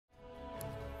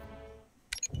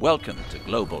Welcome to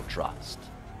Global Trust.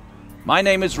 My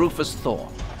name is Rufus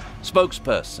Thorne,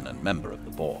 spokesperson and member of the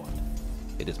board.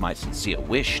 It is my sincere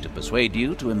wish to persuade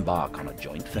you to embark on a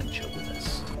joint venture with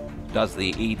us. Does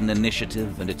the Eden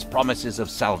Initiative and its promises of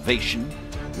salvation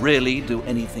really do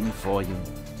anything for you?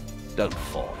 Don't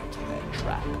fall into their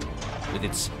trap. With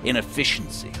its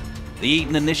inefficiency, the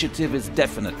Eden Initiative is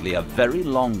definitely a very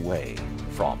long way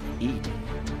from Eden.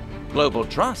 Global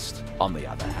Trust, on the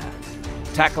other hand,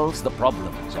 tackles the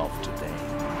problems of today.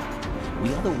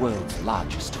 We are the world's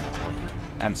largest employer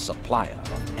and supplier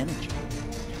of energy.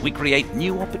 We create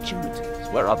new opportunities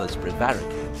where others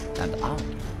prevaricate and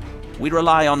argue. We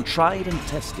rely on tried and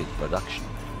tested production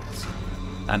methods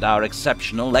and our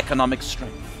exceptional economic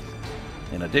strength.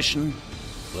 In addition,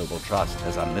 Global Trust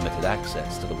has unlimited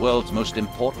access to the world's most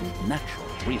important natural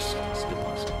resource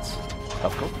deposits.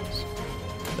 Of course,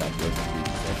 that will include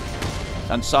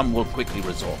everything, and some will quickly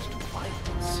resort to violence.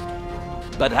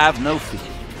 But have no fear.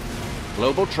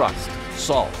 Global Trust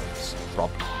solves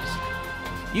problems,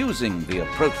 using the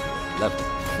appropriate level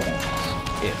of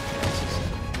force, if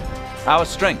necessary. Our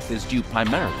strength is due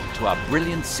primarily to our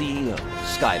brilliant CEO,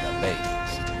 Skylar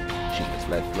Baines. She has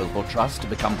led Global Trust to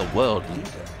become the world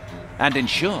leader and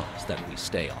ensures that we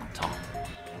stay on top.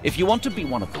 If you want to be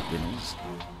one of the winners,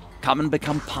 come and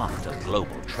become part of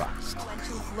Global Trust.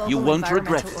 You won't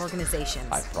regret it,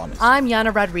 I promise. I'm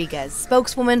Yana Rodriguez,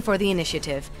 spokeswoman for the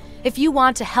initiative. If you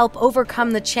want to help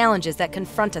overcome the challenges that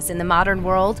confront us in the modern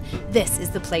world, this is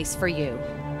the place for you.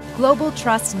 Global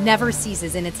Trust never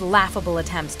ceases in its laughable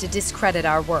attempts to discredit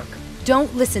our work.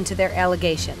 Don't listen to their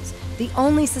allegations. The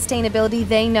only sustainability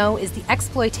they know is the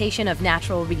exploitation of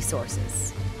natural resources.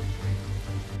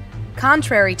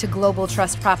 Contrary to Global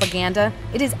Trust propaganda,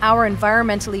 it is our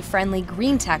environmentally friendly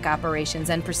green tech operations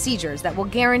and procedures that will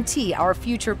guarantee our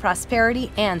future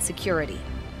prosperity and security.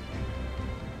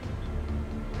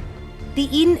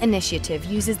 The Eden Initiative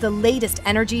uses the latest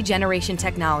energy generation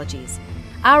technologies.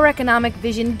 Our economic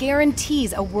vision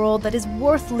guarantees a world that is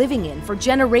worth living in for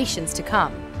generations to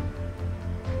come.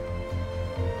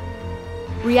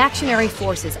 Reactionary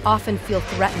forces often feel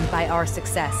threatened by our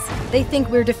success. They think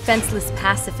we're defenseless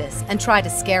pacifists and try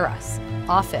to scare us,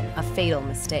 often a fatal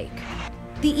mistake.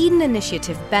 The Eden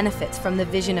Initiative benefits from the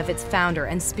vision of its founder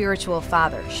and spiritual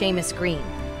father, Seamus Green.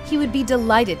 He would be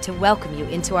delighted to welcome you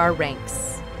into our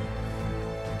ranks.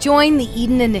 Join the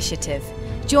Eden Initiative.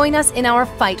 Join us in our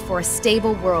fight for a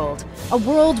stable world, a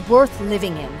world worth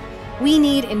living in. We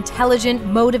need intelligent,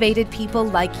 motivated people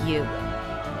like you.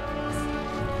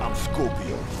 I'm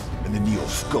Scorpio, and the Neo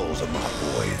Skulls are my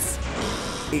boys.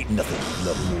 Ain't nothing we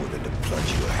love more than to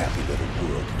plunge your happy little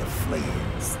world into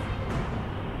flames.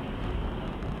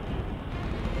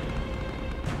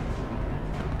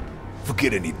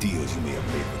 Forget any deals you may have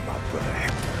made with my brother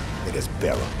Hector and his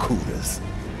barracudas.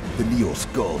 The Neo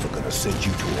Skulls are gonna send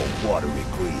you to a watery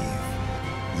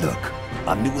grave. Look,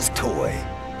 our newest toy,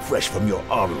 fresh from your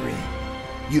armory.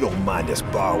 You don't mind us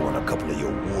borrowing a couple of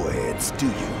your warheads, do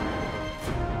you?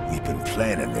 We've been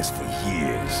planning this for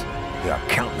years. There are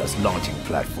countless launching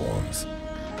platforms.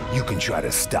 You can try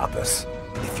to stop us.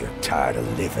 If you're tired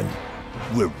of living,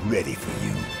 we're ready for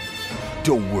you.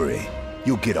 Don't worry,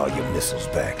 you'll get all your missiles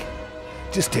back.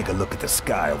 Just take a look at the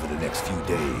sky over the next few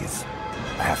days.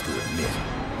 I have to admit,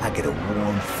 I get a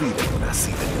warm feeling when I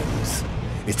see the news.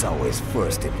 It's always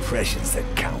first impressions that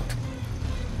count.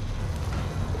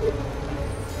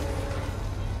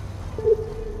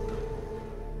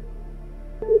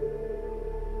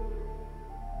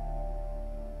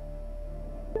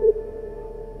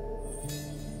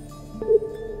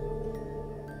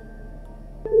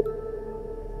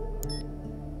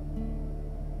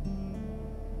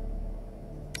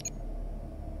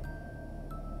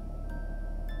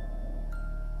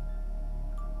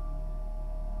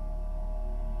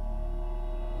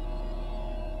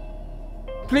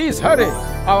 Please hurry!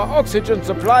 Our oxygen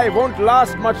supply won't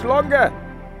last much longer!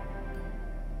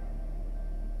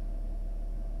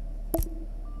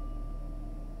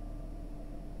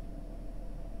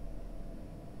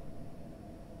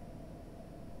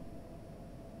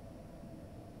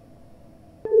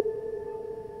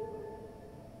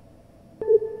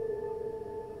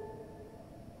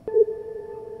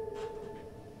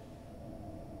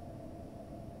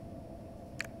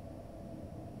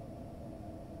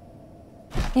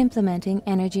 Implementing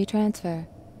energy transfer.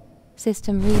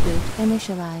 System reboot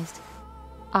initialized.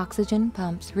 Oxygen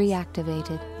pumps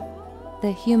reactivated.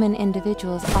 The human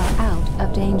individuals are out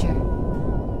of danger.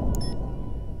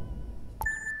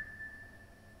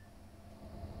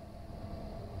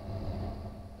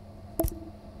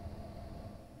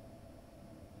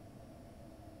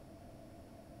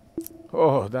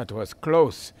 Oh, that was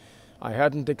close. I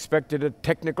hadn't expected a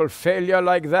technical failure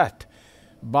like that.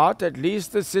 But at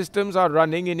least the systems are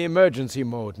running in emergency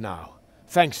mode now.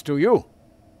 Thanks to you.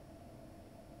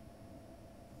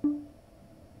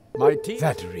 My team...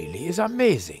 That really is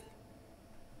amazing.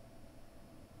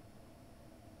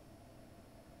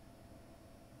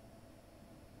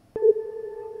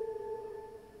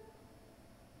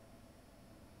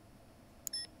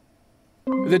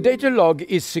 The data log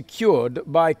is secured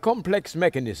by complex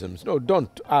mechanisms. No,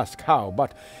 don't ask how,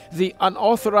 but the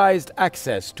unauthorized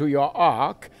access to your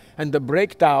Ark and the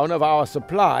breakdown of our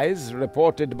supplies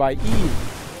reported by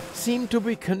Eve seem to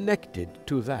be connected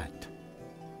to that.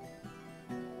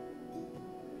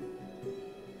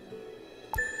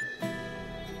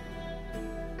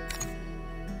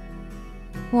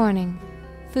 Warning.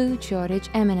 Food shortage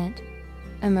imminent.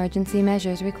 Emergency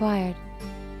measures required.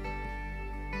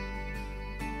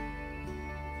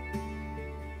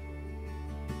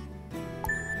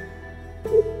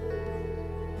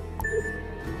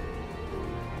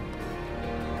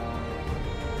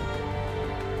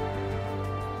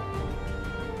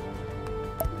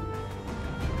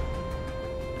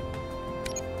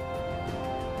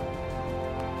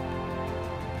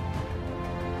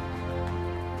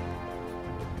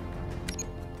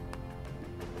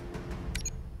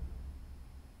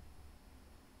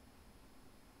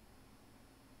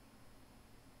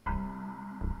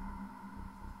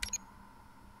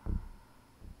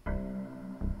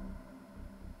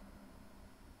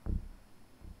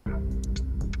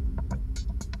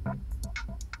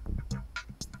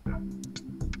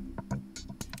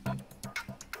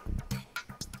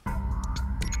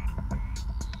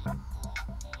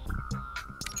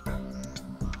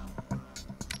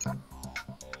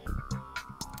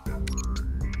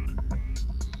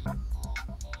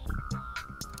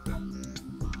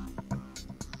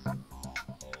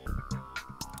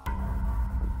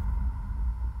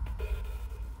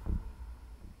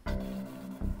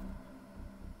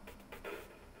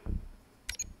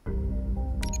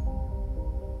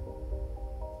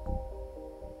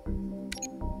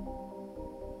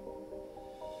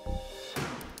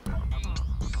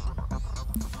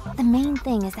 The main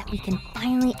thing is that we can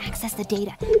finally access the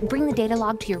data. Bring the data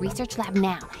log to your research lab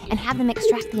now and have them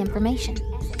extract the information.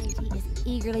 SAT is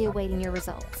eagerly awaiting your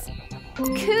results.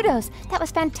 Kudos! That was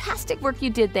fantastic work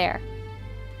you did there.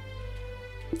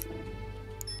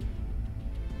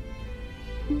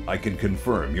 I can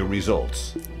confirm your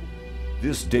results.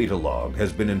 This data log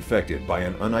has been infected by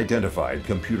an unidentified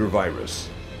computer virus.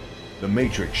 The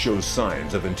matrix shows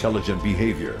signs of intelligent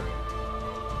behavior.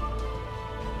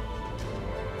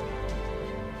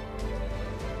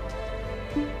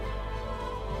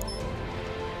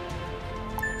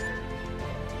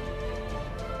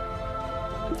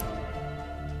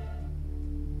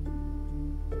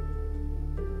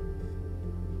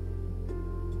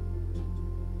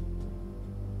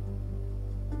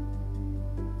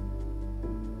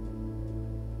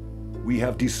 We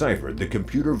have deciphered the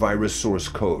computer virus source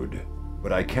code,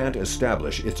 but I can't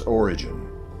establish its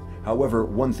origin. However,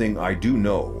 one thing I do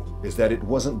know is that it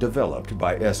wasn't developed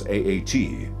by SAAT.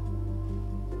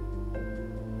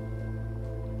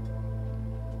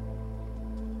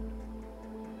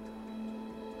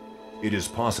 It is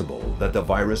possible that the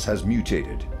virus has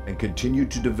mutated and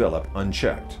continued to develop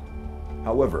unchecked.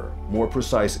 However, more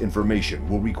precise information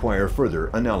will require further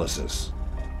analysis.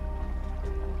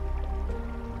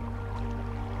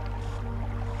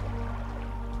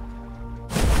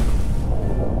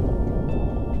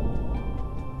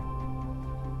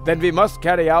 Then we must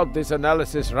carry out this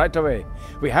analysis right away.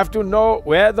 We have to know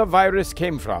where the virus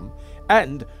came from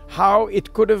and how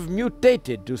it could have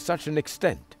mutated to such an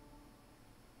extent.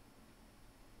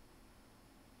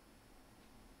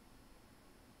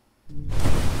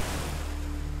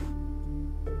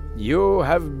 You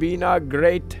have been a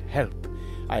great help.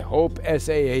 I hope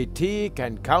SAAT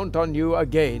can count on you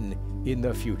again in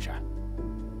the future.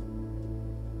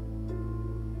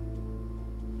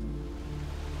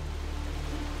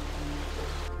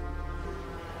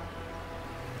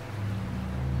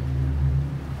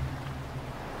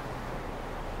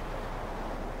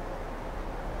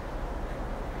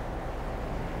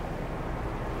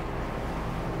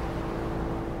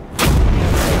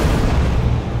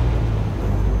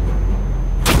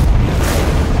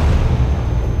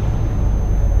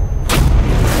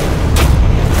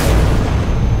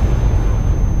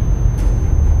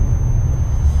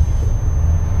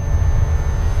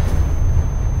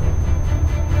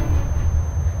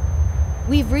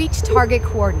 We've reached target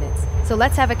coordinates, so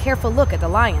let's have a careful look at the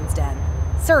lion's den.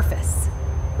 Surface.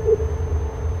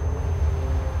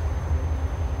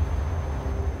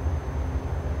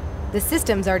 The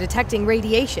systems are detecting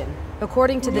radiation.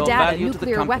 According to the Your data, value to the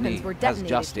nuclear company weapons were has detonated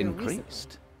just here recently.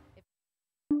 increased.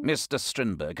 Mr.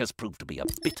 Strindberg has proved to be a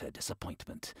bitter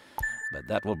disappointment, but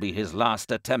that will be his last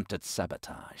attempt at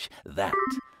sabotage. That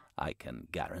I can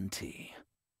guarantee.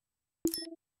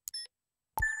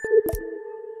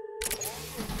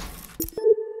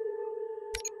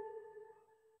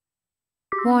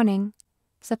 Warning.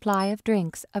 Supply of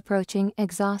drinks approaching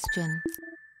exhaustion.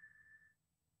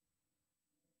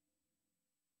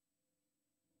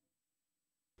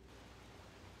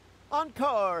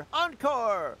 Encore!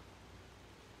 Encore!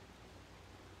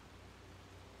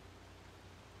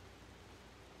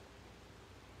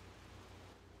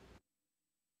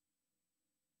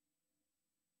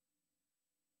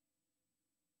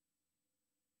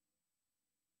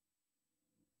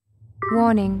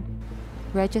 Warning.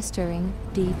 Registering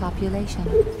depopulation.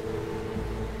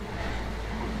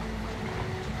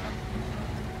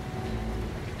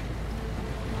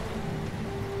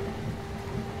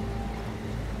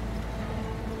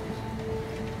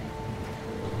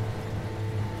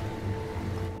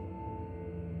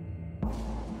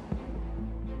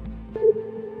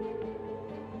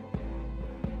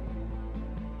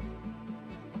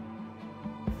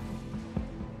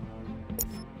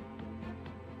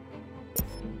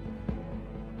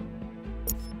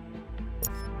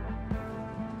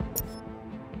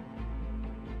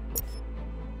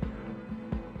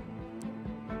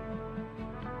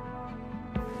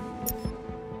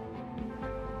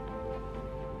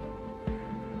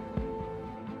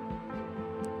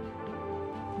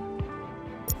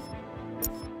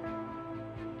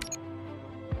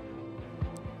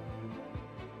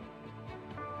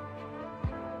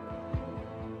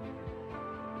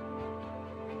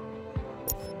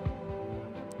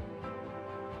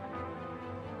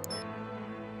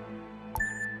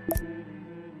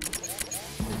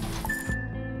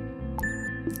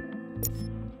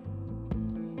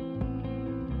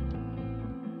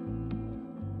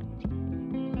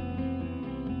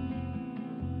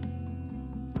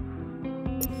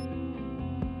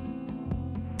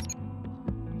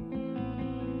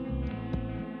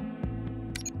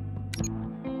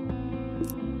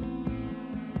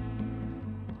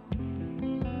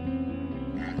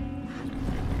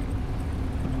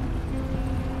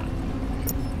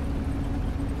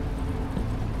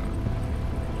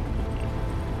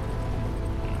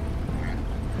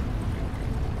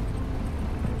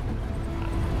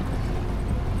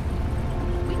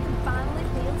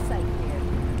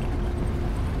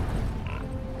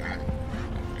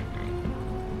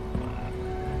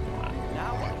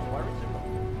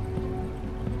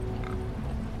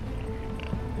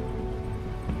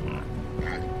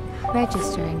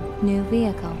 Registering new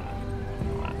vehicle.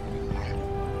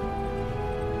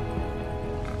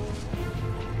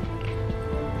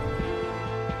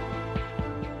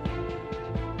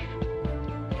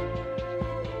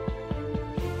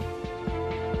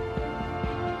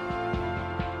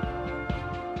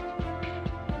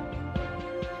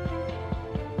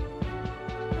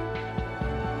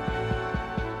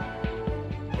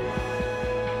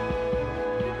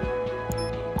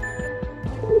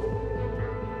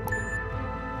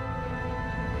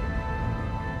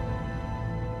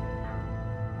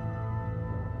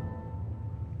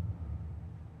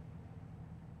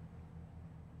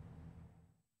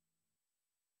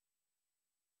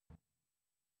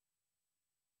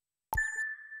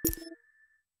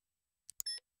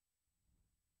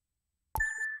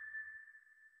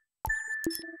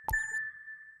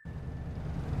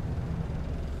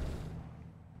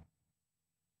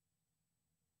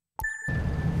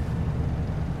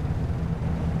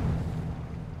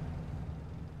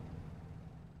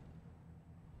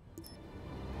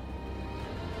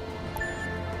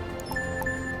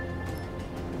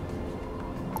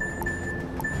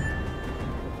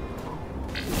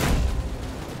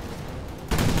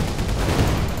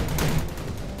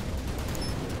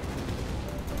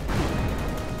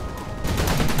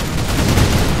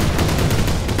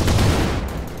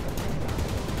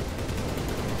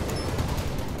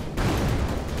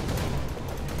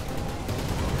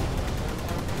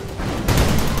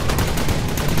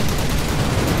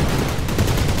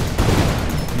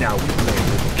 Now we play a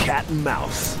little cat and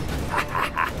mouse.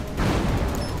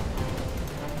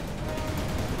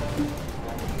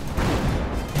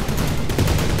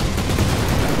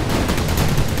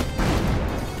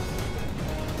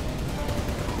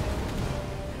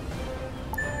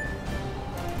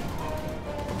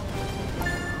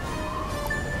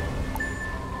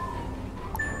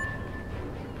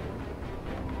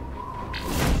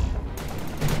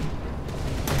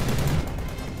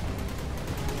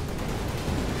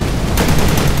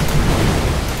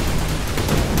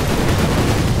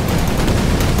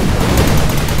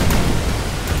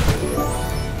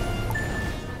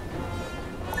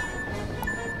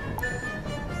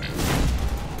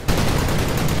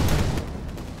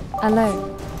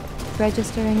 Alert.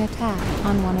 Registering attack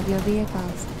on one of your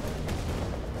vehicles.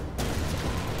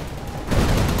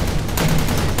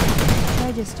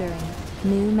 Registering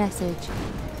new message.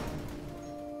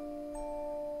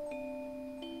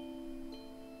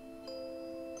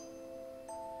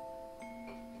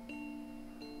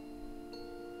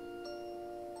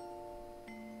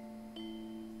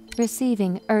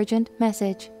 Receiving urgent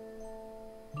message.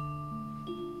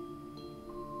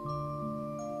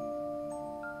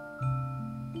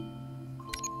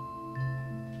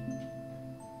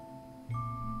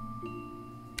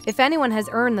 If anyone has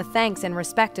earned the thanks and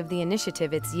respect of the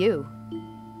initiative, it's you.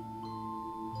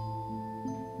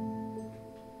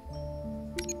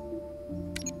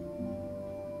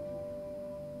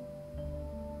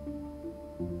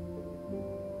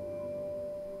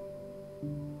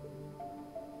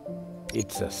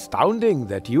 It's astounding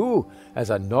that you, as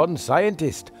a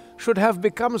non-scientist, should have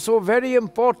become so very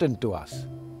important to us.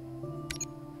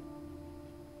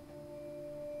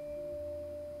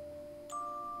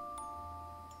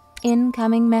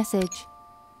 Incoming message.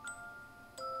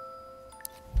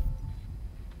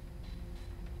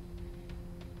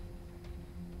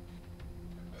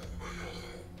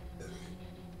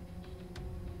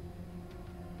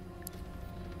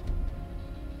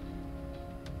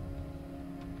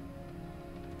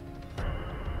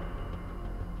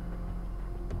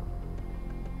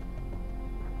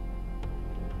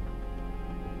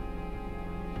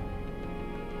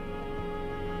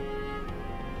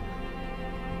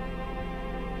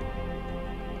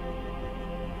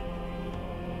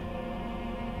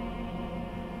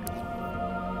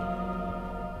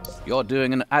 You're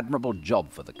doing an admirable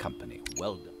job for the company.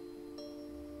 Well done.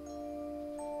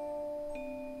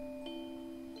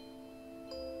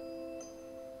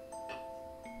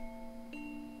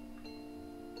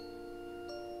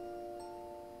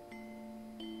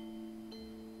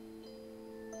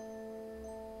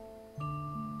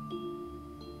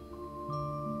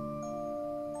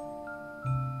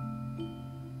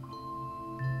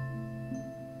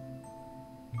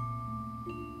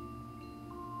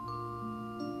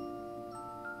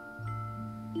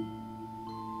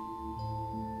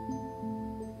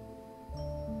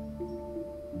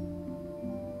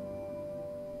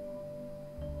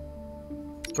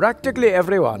 Practically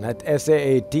everyone at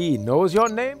SAAT knows your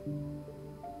name.